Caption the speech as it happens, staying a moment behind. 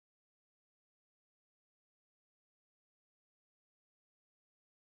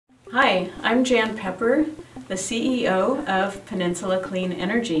Hi, I'm Jan Pepper, the CEO of Peninsula Clean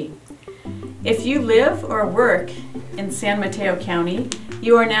Energy. If you live or work in San Mateo County,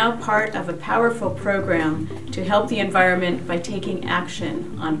 you are now part of a powerful program to help the environment by taking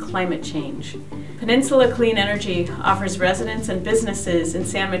action on climate change. Peninsula Clean Energy offers residents and businesses in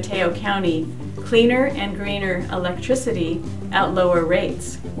San Mateo County cleaner and greener electricity at lower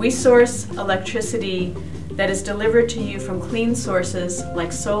rates. We source electricity that is delivered to you from clean sources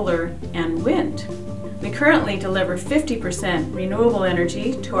like solar and wind. We currently deliver 50% renewable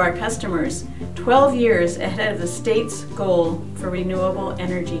energy to our customers, 12 years ahead of the state's goal for renewable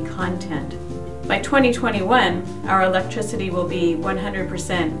energy content. By 2021, our electricity will be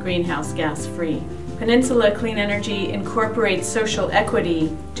 100% greenhouse gas free. Peninsula Clean Energy incorporates social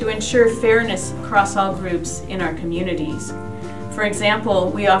equity to ensure fairness across all groups in our communities. For example,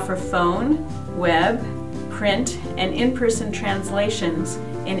 we offer phone, web, print, and in-person translations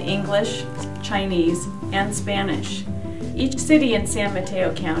in English, Chinese, and Spanish. Each city in San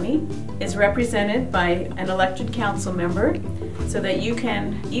Mateo County is represented by an elected council member so that you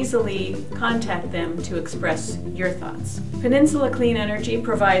can easily contact them to express your thoughts. Peninsula Clean Energy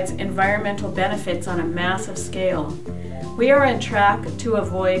provides environmental benefits on a massive scale. We are on track to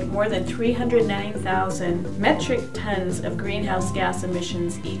avoid more than 309,000 metric tons of greenhouse gas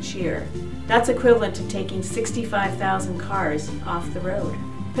emissions each year. That's equivalent to taking 65,000 cars off the road.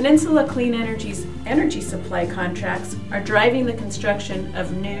 Peninsula Clean Energy's energy supply contracts are driving the construction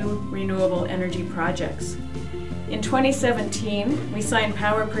of new renewable energy projects. In 2017, we signed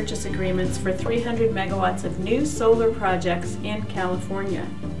power purchase agreements for 300 megawatts of new solar projects in California.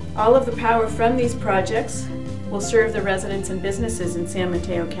 All of the power from these projects will serve the residents and businesses in San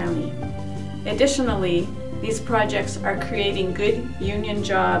Mateo County. Additionally, these projects are creating good union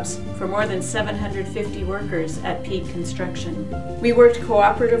jobs for more than 750 workers at peak construction. We worked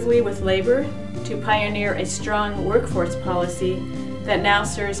cooperatively with labor to pioneer a strong workforce policy that now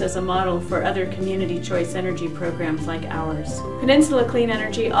serves as a model for other community choice energy programs like ours. Peninsula Clean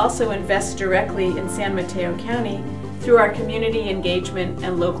Energy also invests directly in San Mateo County through our community engagement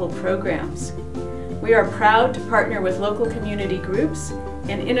and local programs. We are proud to partner with local community groups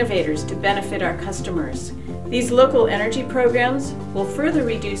and innovators to benefit our customers. These local energy programs will further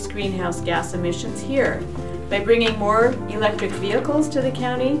reduce greenhouse gas emissions here by bringing more electric vehicles to the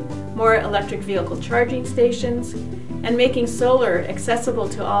county, more electric vehicle charging stations, and making solar accessible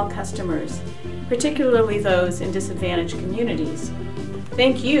to all customers, particularly those in disadvantaged communities.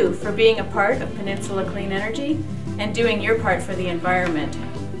 Thank you for being a part of Peninsula Clean Energy and doing your part for the environment.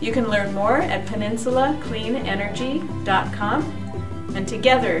 You can learn more at peninsulacleanenergy.com, and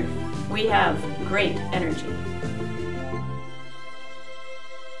together we have great energy.